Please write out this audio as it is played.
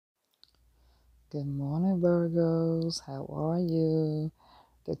Good morning, Virgos. How are you?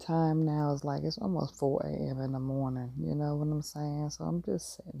 The time now is like it's almost 4 a.m. in the morning. You know what I'm saying? So I'm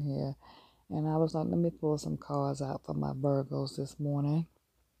just sitting here and I was like, let me pull some cards out for my Virgos this morning.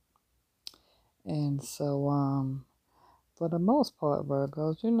 And so, for the most part,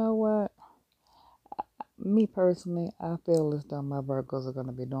 Virgos, you know what? Me personally, I feel as though my Virgos are going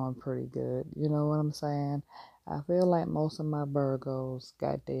to be doing pretty good. You know what I'm saying? I feel like most of my Virgos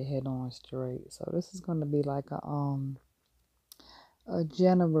got their head on straight. So this is going to be like a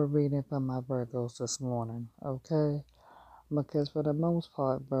general reading for my Virgos this morning, okay? Because for the most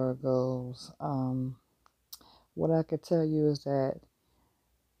part, Virgos, what I could tell you is that,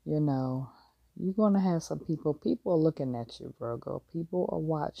 you know, you're going to have some people are looking at you, Virgo. People are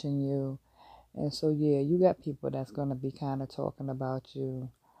watching you. And so, yeah, you got people that's going to be kind of talking about you.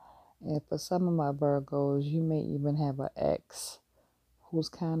 And for some of my Virgos, you may even have an ex who's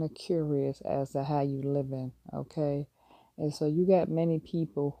kind of curious as to how you living, okay? And so you got many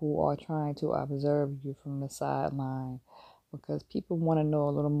people who are trying to observe you from the sideline because people want to know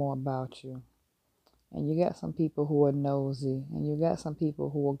a little more about you. And you got some people who are nosy, and you got some people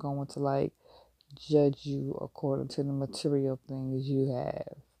who are going to like judge you according to the material things you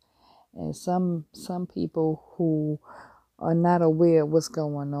have. And some people who are not aware of what's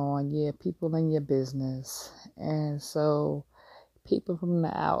going on, yeah, people in your business. And so people from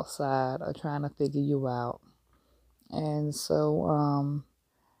the outside are trying to figure you out. And so,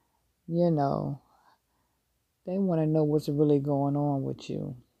 you know, they want to know what's really going on with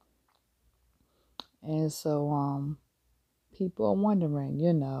you. And so, people are wondering,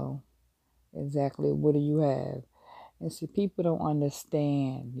 exactly what do you have? And see, people don't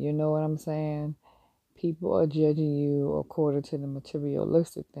understand, you know what I'm saying? People are judging you according to the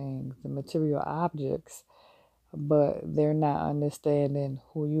materialistic things, the material objects, but they're not understanding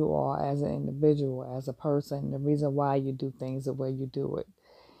who you are as an individual, as a person, the reason why you do things the way you do it.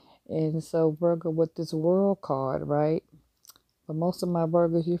 And so, Virgo, with this world card, right? For most of my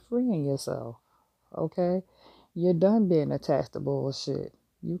Virgos, you're freeing yourself, okay? You're done being attached to bullshit.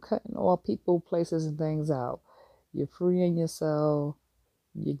 You cutting all people, places, and things out. You're freeing yourself.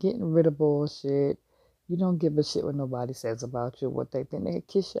 You're getting rid of bullshit. You don't give a shit what nobody says about you, what they think. They can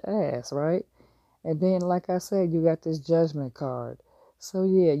kiss your ass, right? And then, like I said, you got this judgment card. So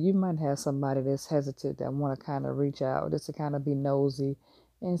yeah, you might have somebody that's hesitant that want to kind of reach out, just to kind of be nosy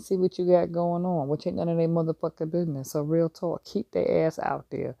and see what you got going on, which ain't none of their motherfucking business. So real talk, keep their ass out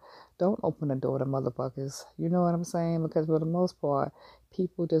there. Don't open the door to motherfuckers. You know what I'm saying? Because for the most part,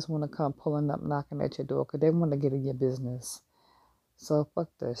 people just want to come pulling up, knocking at your door because they want to get in your business. So fuck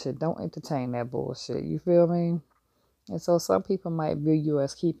that shit. Don't entertain that bullshit. You feel me? And so some people might view you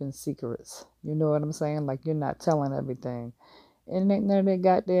as keeping secrets. You know what I'm saying? Like you're not telling everything. And it ain't none of their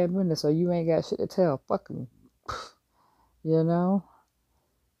goddamn business, so you ain't got shit to tell. Fuck them. You know?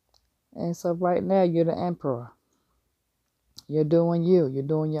 And so right now you're the emperor. You're doing you. You're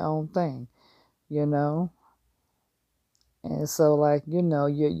doing your own thing. You know? And so like,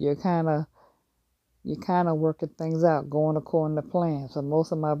 you're kind of working things out, going according to plan. So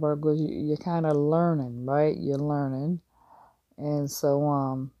most of my Virgos, you're kind of learning, right? You're learning. And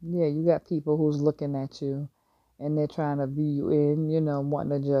so, yeah, you got people who's looking at you and they're trying to view you in,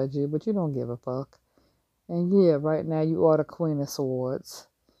 wanting to judge you, but you don't give a fuck. And yeah, right now you are the Queen of Swords.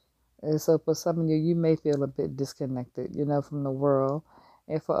 And so for some of you, you may feel a bit disconnected, from the world.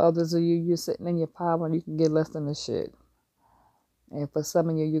 And for others of you, you're sitting in your power and you can get less than the shit. And for some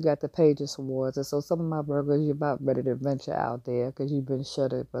of you, you got the Page of Swords. And so some of my Virgos, you're about ready to venture out there because you've been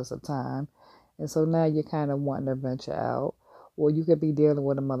shuttered for some time. And so now you're kind of wanting to venture out. Or you could be dealing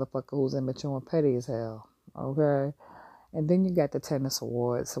with a motherfucker who's immature and petty as hell. Okay? And then you got the Ten of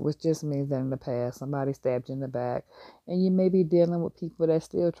Swords, which just means that in the past, somebody stabbed you in the back. And you may be dealing with people that's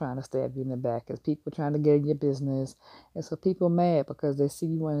still trying to stab you in the back. Because people trying to get in your business. And so people mad because they see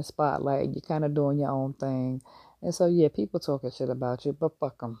you in the spotlight and you're kind of doing your own thing. And so, yeah, people talking shit about you, but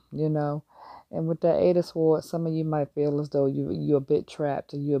fuck them, And with that Eight of Swords, some of you might feel as though you're a bit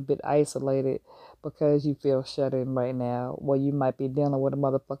trapped and you're a bit isolated because you feel shut in right now. Well, you might be dealing with a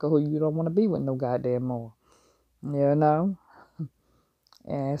motherfucker who you don't want to be with no goddamn more. You know?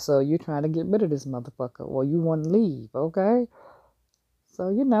 And so you're trying to get rid of this motherfucker. Or you want to leave, okay?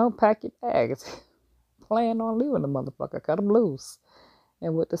 So, pack your bags. Plan on leaving the motherfucker. Cut them loose.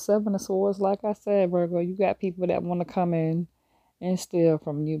 And with the Seven of Swords, like I said, Virgo, you got people that want to come in and steal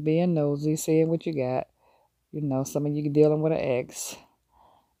from you, being nosy, seeing what you got. Some of you dealing with an ex.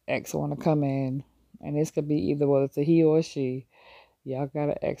 Ex want to come in. And this could be either whether it's a he or a she. Y'all got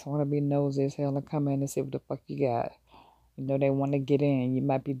an ex want to be nosy as hell and come in and see what the fuck you got. You know, they want to get in. You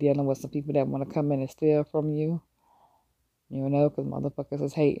might be dealing with some people that want to come in and steal from you. You know, because motherfuckers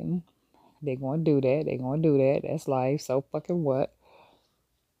is hating. They going to do that. They going to do that. That's life. So fucking what?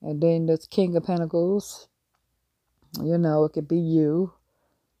 And then this King of Pentacles. You know, it could be you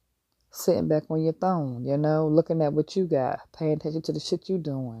sitting back on your throne, you know, looking at what you got, paying attention to the shit you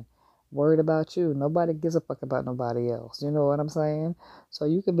doing, worried about you. Nobody gives a fuck about nobody else. You know what I'm saying? So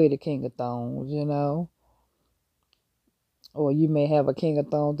you could be the King of Thrones, you know. Or you may have a King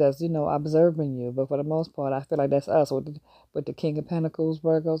of Thrones that's, you know, observing you. But for the most part, I feel like that's us. With the King of Pentacles,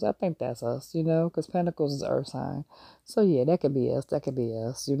 Virgos, I think that's us, you know, because Pentacles is Earth sign. So yeah, that could be us. That could be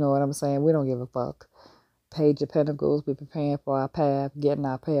us. You know what I'm saying? We don't give a fuck. Page of Pentacles, we're preparing for our path, getting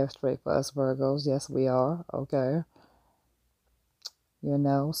our path straight for us Virgos. Yes, we are. Okay. You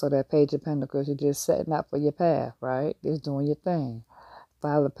know, so that Page of Pentacles, you're just setting out for your path, right? Just doing your thing.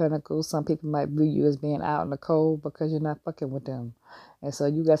 Five of Pentacles, some people might view you as being out in the cold because you're not fucking with them. And so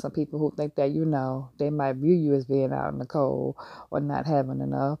you got some people who think that, you know, they might view you as being out in the cold or not having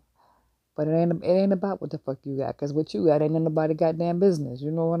enough. But it ain't about what the fuck you got, because what you got ain't in nobody goddamn business.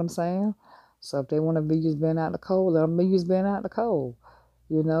 You know what I'm saying? So if they want to view you as being out in the cold, let them view you as being out in the cold.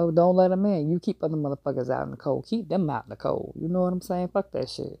 You know, don't let them in. You keep other motherfuckers out in the cold. Keep them out in the cold. You know what I'm saying? Fuck that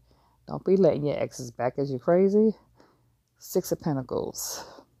shit. Don't be letting your exes back. Is you crazy? Six of Pentacles.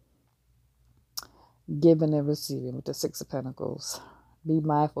 Giving and receiving with the Six of Pentacles. Be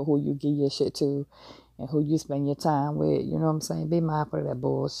mindful who you give your shit to and who you spend your time with. You know what I'm saying? Be mindful of that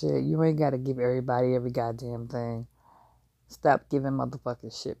bullshit. You ain't got to give everybody every goddamn thing. Stop giving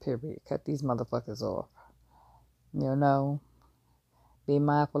motherfuckers shit, period. Cut these motherfuckers off. You know? Be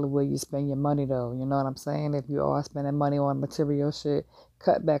mindful of where you spend your money, though. You know what I'm saying? If you are spending money on material shit,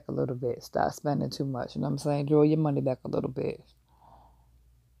 cut back a little bit. Stop spending too much. You know what I'm saying? Draw your money back a little bit.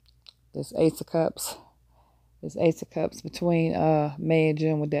 This Ace of Cups. This Ace of Cups between May and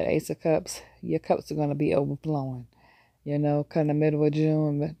June with that Ace of Cups. Your cups are going to be overflowing. You know, kind of middle of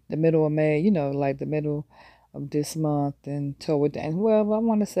June, the middle of May, you know, like the middle of this month and toward the end. Well, I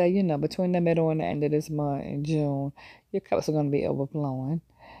want to say, you know, between the middle and the end of this month in June, your cups are going to be overflowing.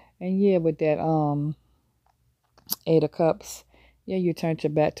 And yeah, with that Eight of Cups, yeah, you turned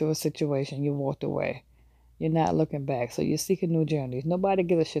your back to a situation. You walked away. You're not looking back. So you're seeking new journeys. Nobody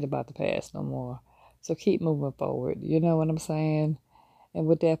gives a shit about the past no more. So keep moving forward. You know what I'm saying? And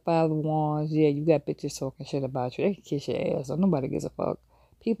with that Five of Wands, yeah, you got bitches talking shit about you. They can kiss your ass. So nobody gives a fuck.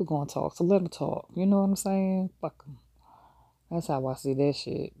 People gonna talk. So let them talk. You know what I'm saying? Fuck them. That's how I see that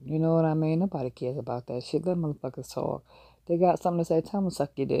shit. You know what I mean? Nobody cares about that shit. Let motherfuckers talk. They got something to say. Tell them to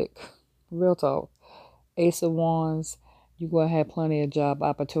suck your dick. Real talk. Ace of Wands, you're going to have plenty of job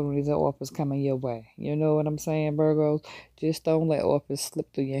opportunities and offers coming your way. You know what I'm saying, Virgos? Just don't let offers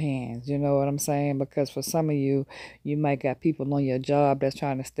slip through your hands. You know what I'm saying? Because for some of you, you might got people on your job that's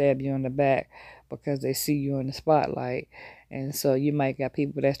trying to stab you in the back because they see you in the spotlight. And so you might got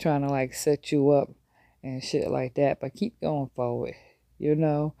people that's trying to like set you up and shit like that. But keep going forward, you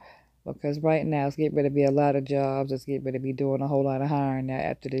know? Because right now it's getting ready to be a lot of jobs. It's getting ready to be doing a whole lot of hiring now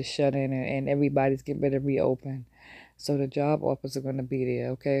after this shut in and everybody's getting ready to reopen. So the job offers are going to be there,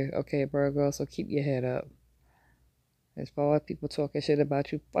 okay? Okay, Virgo, so keep your head up. As far as people talking shit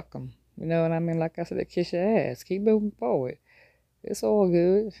about you, fuck them. You know what I mean? Like I said, kiss your ass. Keep moving forward. It's all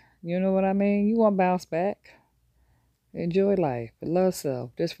good. You know what I mean? You want to bounce back. Enjoy life. Love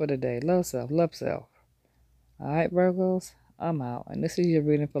self. Just for the day. Love self. Love self. All right, Virgos? I'm out. And this is your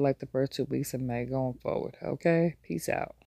reading for like the first 2 weeks of May going forward. Okay? Peace out.